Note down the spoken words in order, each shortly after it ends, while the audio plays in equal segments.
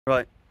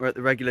Right, we're at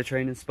the regular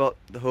training spot,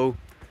 the hall.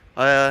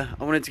 I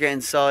wanted to get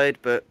inside,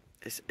 but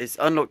it's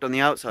unlocked on the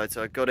outside,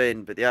 so I got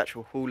in, but the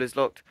actual hall is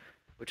locked,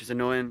 which is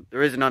annoying.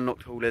 There is an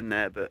unlocked hall in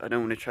there, but I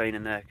don't want to train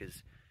in there because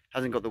it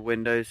hasn't got the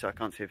windows, so I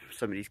can't see if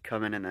somebody's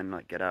coming and then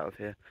like get out of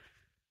here.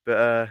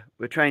 But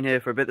we'll train here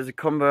for a bit. There's a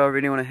combo I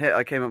really want to hit.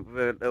 I came up with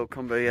a little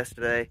combo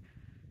yesterday.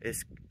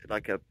 It's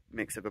like a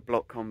mix of a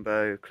block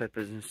combo,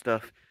 clippers and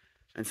stuff.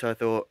 And so I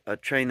thought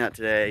I'd train that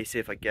today, see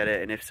if I get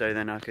it, and if so,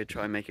 then I could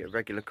try and make it a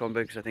regular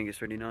combo because I think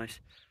it's really nice.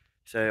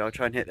 So I'll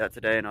try and hit that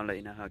today and I'll let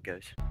you know how it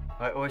goes.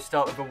 Right, always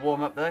start with a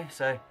warm up though,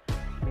 so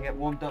we get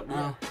warmed up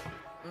now.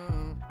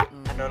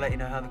 And I'll let you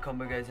know how the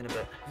combo goes in a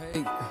bit.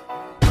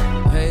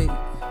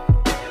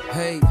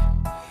 Hey,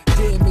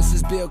 dear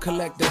Mrs. Bill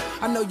Collector,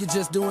 I know you're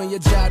just doing your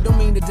job, don't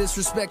mean to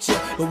disrespect you,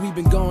 but we've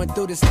been going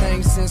through this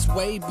thing since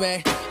way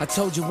back. I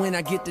told you when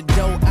I get the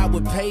dough, I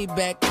would pay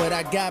back, but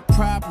I got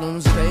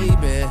problems,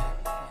 baby.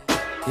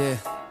 Yeah,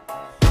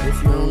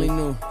 if you only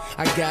knew,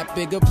 I got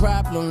bigger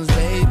problems,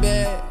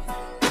 baby.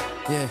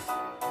 Yeah.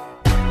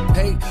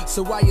 Hey,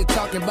 so why you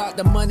talking about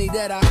the money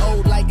that I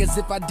owed like as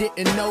if I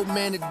didn't know,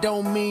 man, it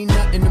don't mean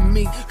nothing to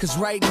me. Cause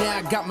right now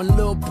I got my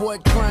little boy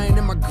crying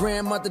and my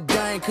grandmother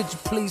dying. Could you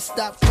please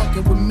stop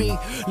fucking with me?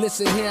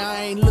 Listen here, I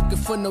ain't looking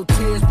for no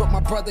tears, but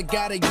my brother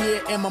got a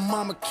year and my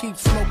mama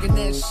keeps smoking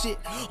that shit.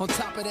 On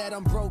top of that,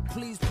 I'm broke,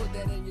 please put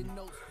that in your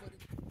notes.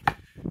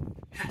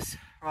 Yes,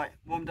 right,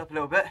 warmed up a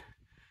little bit.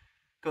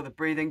 Got the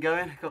breathing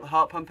going, got the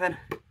heart pumping.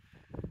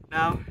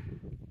 Now,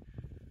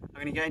 I'm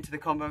gonna get into the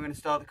combo, I'm gonna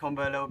start the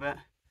combo a little bit.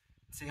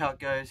 See how it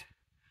goes.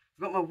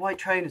 I've got my white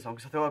trainers on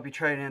because I thought I'd be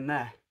training in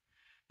there.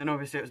 Then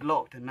obviously it was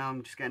locked and now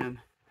I'm just getting them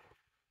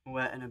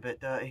wet and a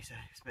bit dirty, so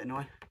it's a bit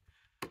annoying.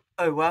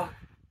 Oh well.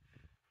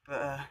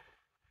 But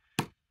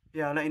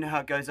yeah, I'll let you know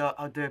how it goes. I'll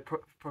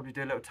probably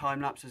do a little time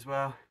lapse as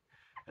well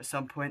at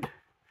some point.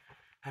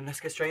 And let's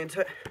get straight into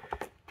it.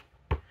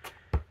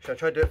 Should I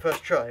try to do it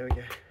first try? Here we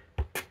go.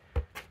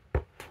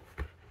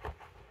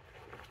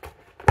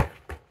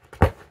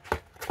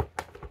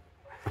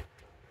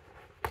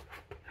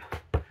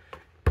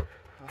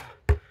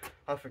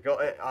 I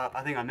forgot it.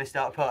 I think I missed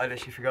out a part. I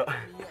literally forgot.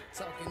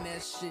 Talking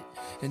that shit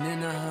and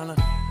then I holler.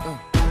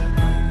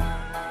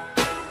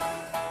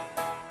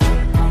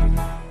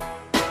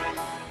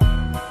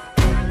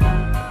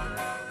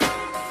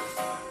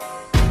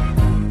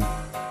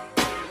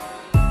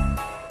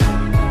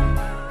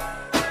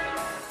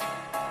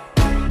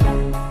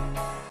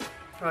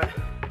 Right,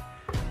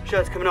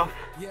 shirt's coming off.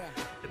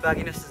 The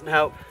bagginess doesn't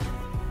help.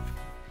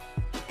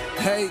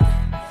 Hey.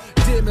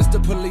 Dear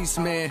Mr.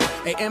 Policeman,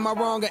 hey, am I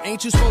wrong or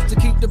ain't you supposed to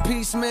keep the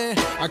peace, man?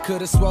 I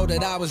could've swore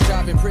that I was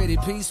driving pretty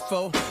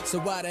peaceful, so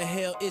why the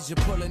hell is you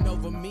pulling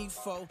over me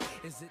for?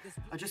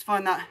 I just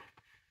find that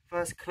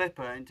first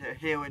clipper into a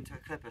heel into a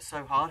clipper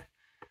so hard,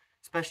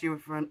 especially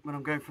when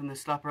I'm going from the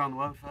slap around the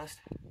world first.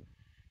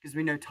 Gives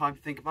me no time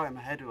to think about it in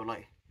my head or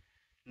like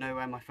know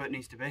where my foot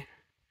needs to be.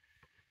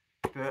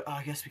 But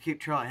I guess we keep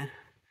trying.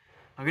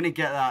 I'm gonna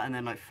get that and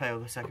then like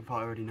fail the second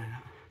part. I already know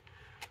that.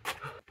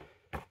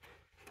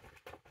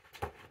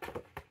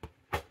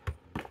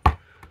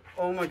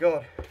 Oh my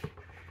god,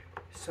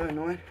 so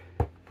annoying.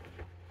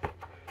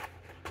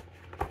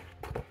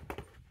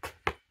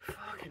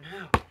 Fucking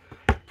hell.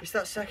 It's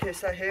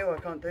that heel I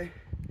can't do.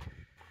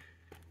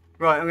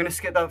 Right, I'm gonna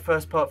skip that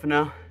first part for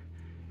now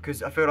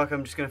because I feel like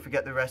I'm just gonna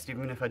forget the rest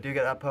even if I do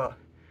get that part.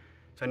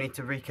 So I need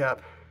to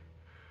recap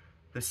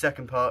the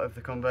second part of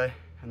the combo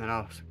and then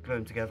I'll glue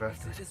them together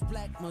after.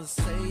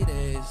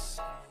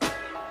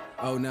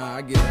 Oh no,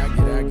 I get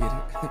it.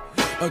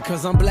 Oh,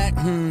 cause I'm black,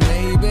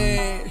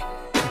 baby.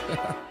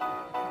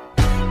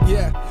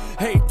 Yeah,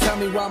 hey, tell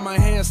me why my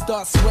hands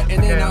start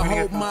sweating and I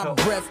hold my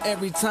breath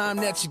every time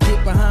that you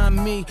get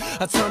behind me.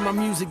 I turn my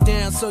music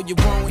down so you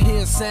won't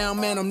hear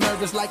sound. Man, I'm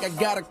nervous like I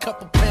got a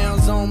couple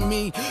pounds on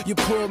me. You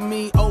pull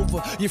me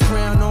over, you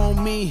frown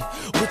on me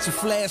with your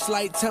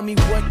flashlight. Tell me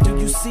what do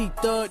you see?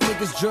 Thug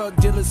niggas, drug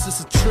dealers, it's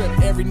a trip.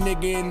 Every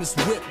nigga in this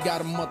whip got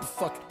a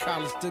motherfucking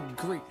college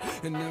degree.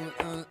 And then,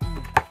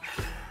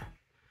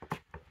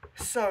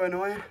 So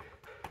annoying.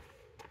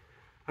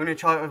 I'm gonna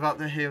try it without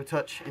the heel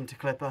touch into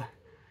clipper.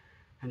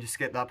 And just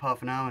skip that part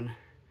for now and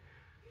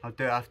I'll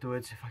do it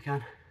afterwards if I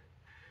can.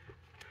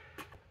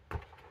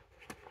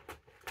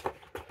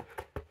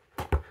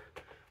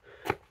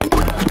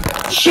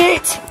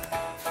 Shit!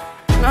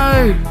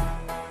 No!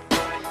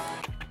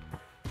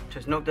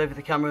 Just knocked over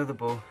the camera with the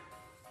ball.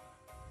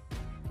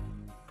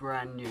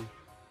 Brand new.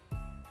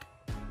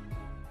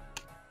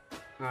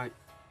 Right,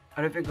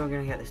 I don't think I'm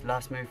going to get this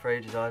last move for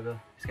ages either.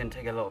 It's going to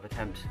take a lot of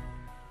attempts.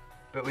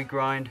 But we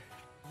grind.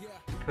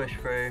 Push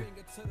through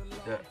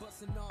the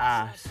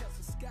ass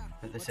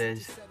that this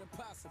is.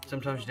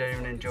 Sometimes you don't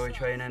even enjoy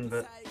training,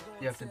 but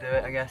you have to do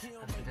it, I guess.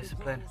 That's the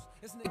discipline.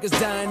 There's niggas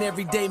dying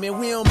every day, man,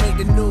 we don't make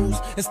the news.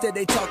 Instead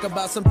they talk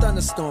about some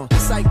thunderstorm,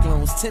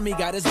 cyclones. Timmy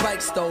got his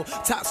bike stole.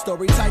 Top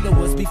story, Tiger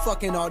Woods be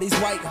fucking all these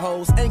white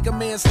hoes.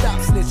 Anchorman stop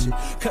snitching.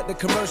 Cut the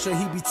commercial,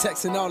 he be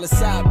texting all his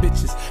side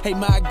bitches. Hey,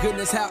 my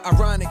goodness, how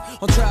ironic.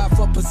 On trial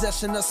for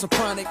possession of some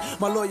chronic.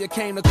 My lawyer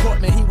came to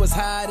court, man, he was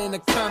hiding a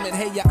comment.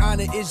 Hey, your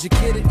honor, is you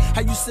kidding?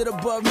 How you sit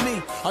above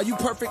me? Are you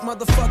perfect,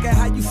 motherfucker?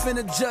 How you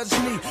finna judge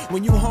me?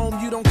 When you home,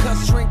 you don't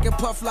cuss, drink, and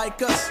puff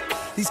like us.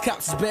 These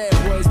cops is bad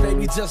boys,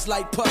 baby, just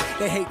like Puff.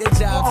 They hate their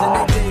jobs and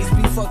their days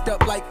be fucked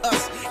up like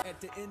us.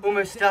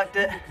 Almost stacked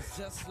it.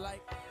 Just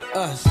like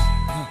us.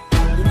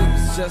 You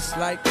niggas just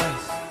like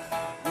us.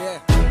 Yeah.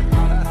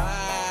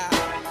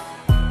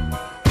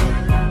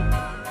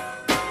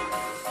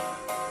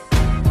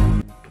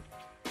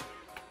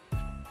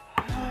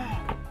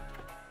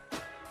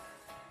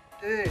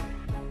 Dude.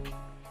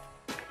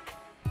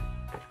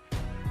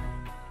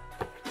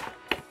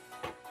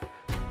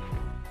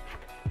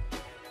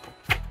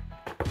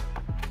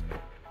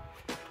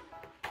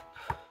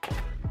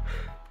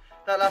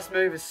 That last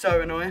move is so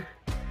annoying.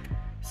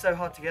 So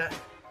hard to get.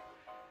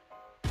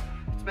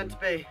 It's meant to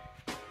be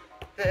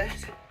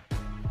this,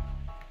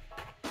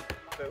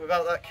 but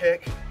without that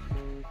kick,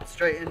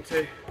 straight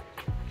into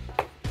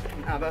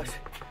an abas,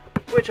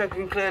 which I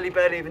can clearly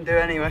barely even do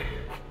anyway.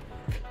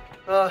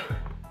 Let's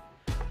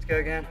go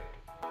again.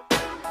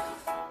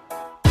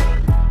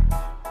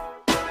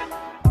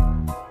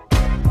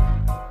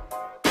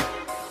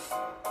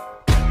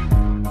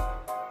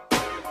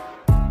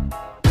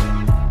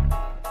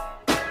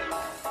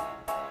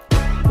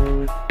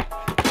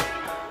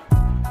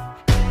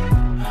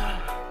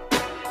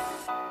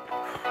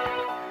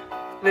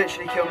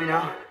 Literally kill me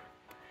now.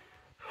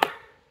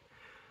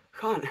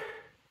 Can't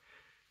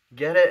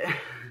get it.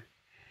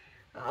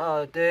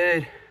 Oh,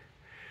 dude.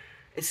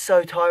 It's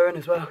so tiring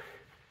as well.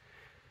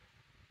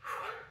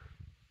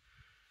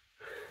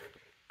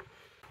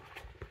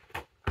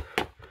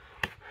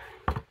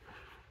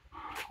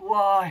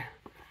 Why?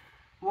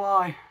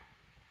 Why?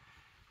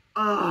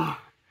 Oh,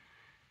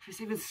 if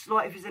it's even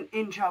slight, if it's an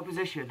inch out of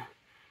position,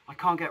 I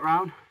can't get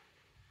round.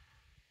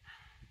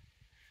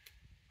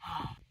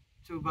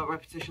 It's all about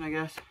repetition, I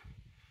guess.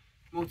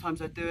 More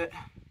times I do it,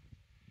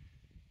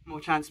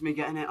 more chance of me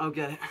getting it, I'll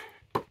get it.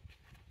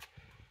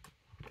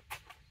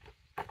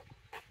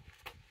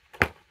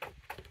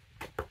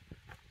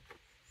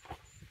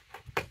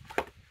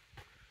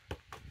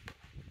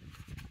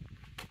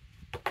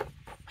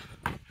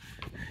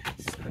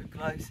 So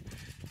close.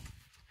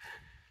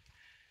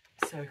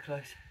 So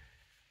close.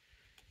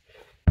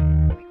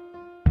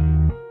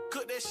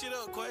 Cook that shit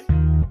up, Quay.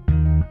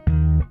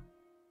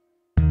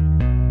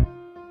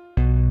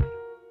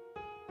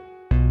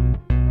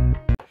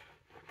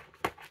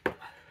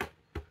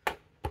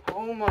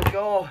 Oh my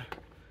god.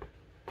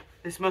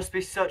 This must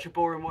be such a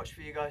boring watch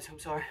for you guys, I'm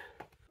sorry.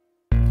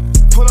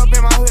 Pull up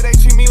in my hood, they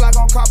treat me like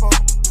I'm Capo.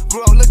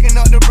 Grew up looking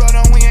up the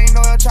brother, we ain't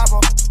no El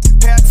Chapo.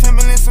 Pair of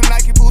Timberlands, some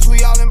Nike boots,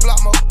 we all in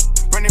block mode.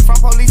 Running from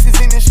police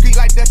in the street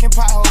like ducking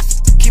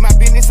potholes. Keep my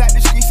business at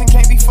the streets and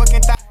can't be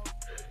fucking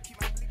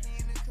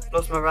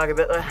Lost my rag a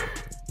bit there.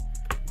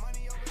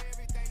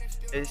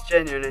 It's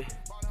genuinely,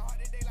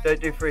 don't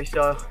do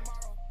freestyle,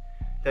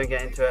 don't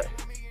get into it.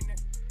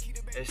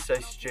 It's so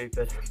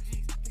stupid.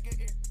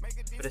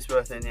 But it's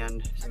worth it in the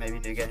end, so maybe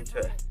do get into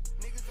it.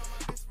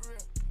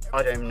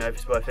 I don't even know if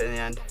it's worth it in the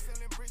end,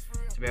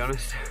 to be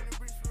honest.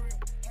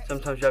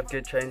 Sometimes you have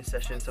good training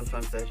sessions,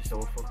 sometimes they're just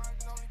awful.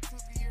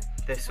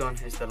 This one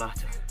is the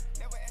latter,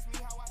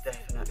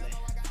 definitely.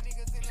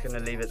 I'm just going to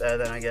leave it there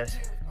then, I guess.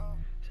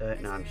 So,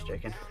 no, I'm just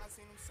joking.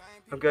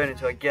 I'm going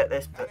until I get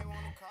this, but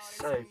it's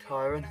so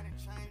tiring.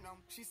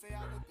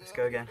 Let's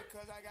go again.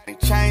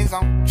 chains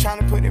on, trying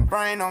to put their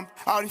brain on,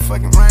 all these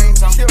fucking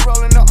rains on. Still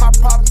rolling up my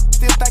problems,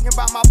 still thinking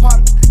about my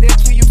partner. They'll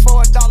kill you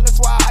for $1, that's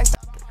why I.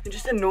 It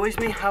just annoys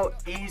me how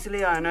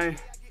easily I know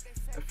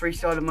a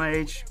freestyler my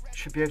age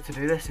should be able to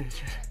do this, and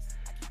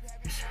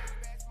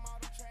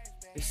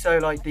it's so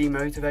like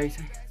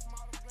demotivating.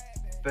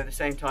 But at the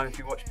same time, if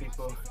you watch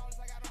people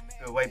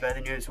who are way better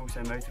than you, it's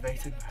also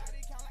motivating.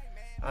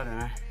 I don't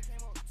know.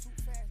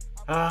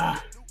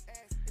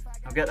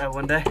 I'll get there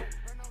one day.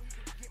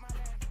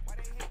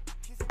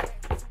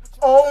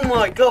 Oh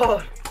my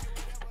god!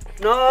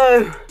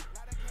 No!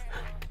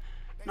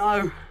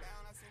 No!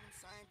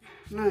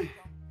 No!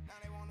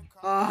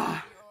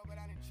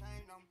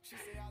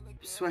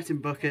 Sweating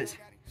buckets.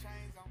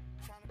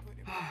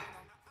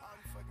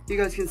 You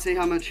guys can see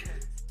how much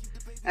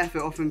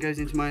effort often goes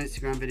into my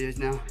Instagram videos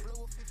now,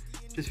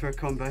 just for a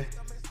combo.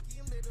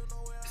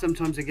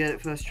 Sometimes I get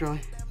it first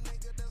try,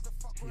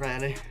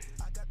 rarely.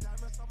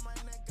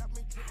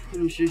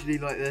 And it's usually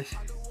like this,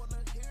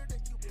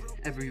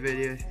 every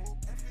video.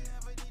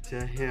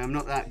 So yeah, I'm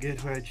not that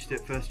good where I just do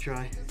it first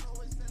try.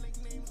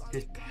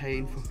 It's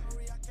painful.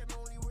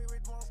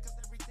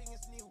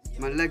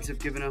 My legs have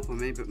given up on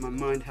me, but my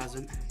mind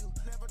hasn't.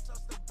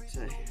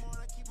 So,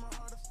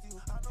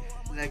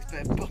 legs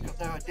better buck up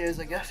their ideas,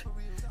 I guess.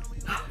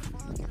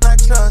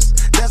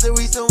 trust. That's the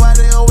reason why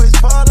they always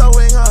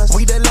following us.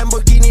 We the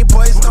Lamborghini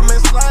boys, come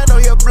and slide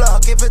on your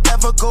block. If it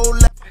ever go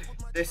left.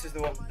 This is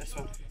the one, this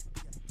one.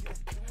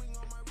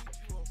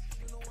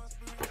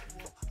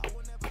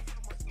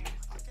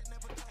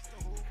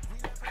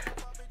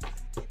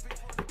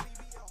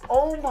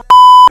 Oh my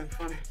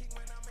funny.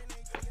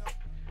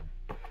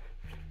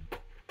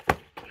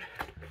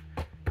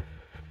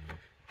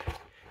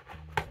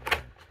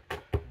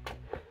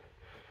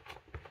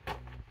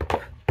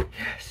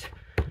 Yes.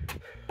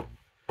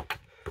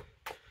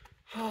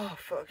 Oh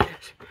fuck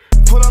yes.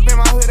 Pull up in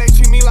my hood, they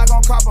treat me like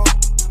I'm copper.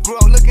 Grew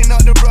up looking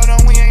up the brother,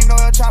 we ain't know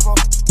a chopper.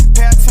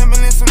 Pair of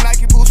Timberlands, some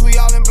Nike boots, we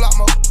all in block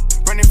mode.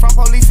 Running from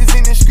police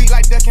in the street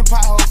like ducking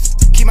potholes.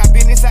 Keep my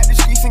business out the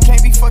streets and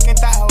can't be fucking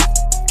thigh hoes.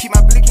 Keep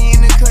my blicky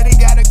in the cut, it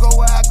gotta go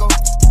where I go.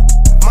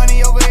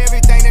 Money over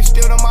everything, that's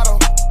still the motto.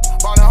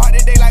 Ballin' hard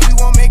today like we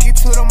won't make it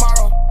till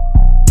tomorrow.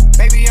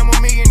 Baby, I'm a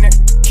millionaire,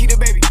 keep the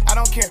baby, I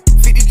don't care.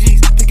 50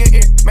 G's, pick a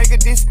ear, make a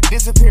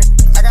disappear.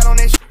 I got on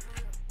that shit.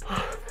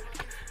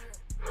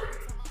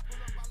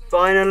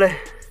 Finally.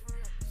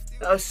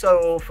 That was so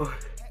awful.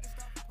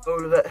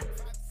 All of it.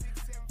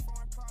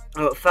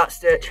 I got a fat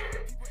stitch.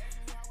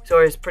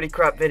 Sorry, it's a pretty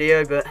crap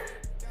video, but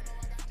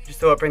just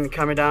thought I'd bring the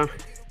camera down,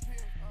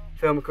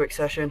 film a quick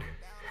session.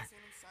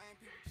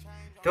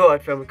 Thought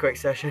I'd film a quick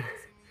session,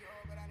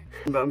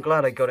 but I'm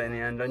glad I got it in the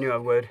end. I knew I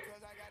would.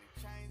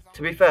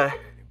 To be fair,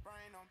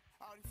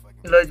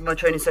 loads of my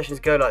training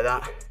sessions go like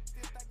that,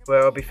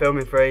 where I'll be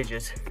filming for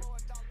ages,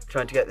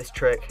 trying to get this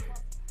trick,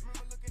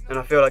 and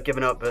I feel like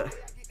giving up, but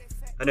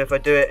I know if I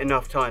do it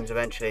enough times,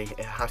 eventually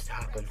it has to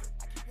happen.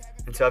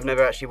 And so I've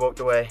never actually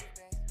walked away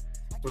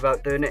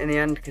without doing it in the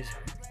end, because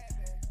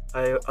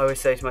I always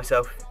say to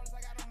myself,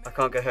 I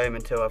can't go home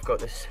until I've got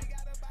this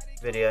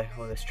video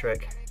or this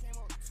trick.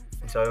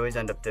 And so I always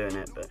end up doing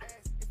it, but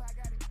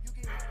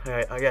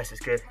I guess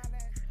it's good.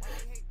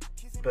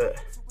 But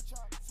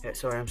yeah,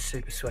 sorry, I'm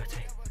super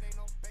sweaty.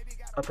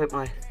 I put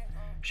my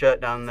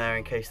shirt down there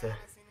in case the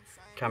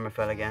camera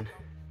fell again.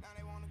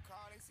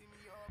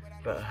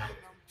 But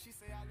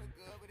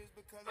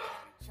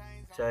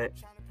so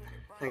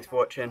thanks for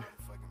watching.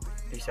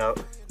 Peace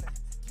out.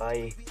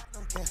 Bye.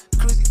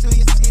 Cruising to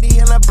your city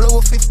and I blow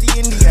a 50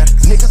 in the air.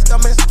 Niggas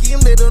come and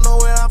scheme, they don't know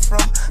where I'm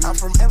from. I'm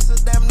from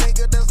Amsterdam,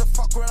 nigga, that's the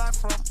fuck where I'm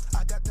from.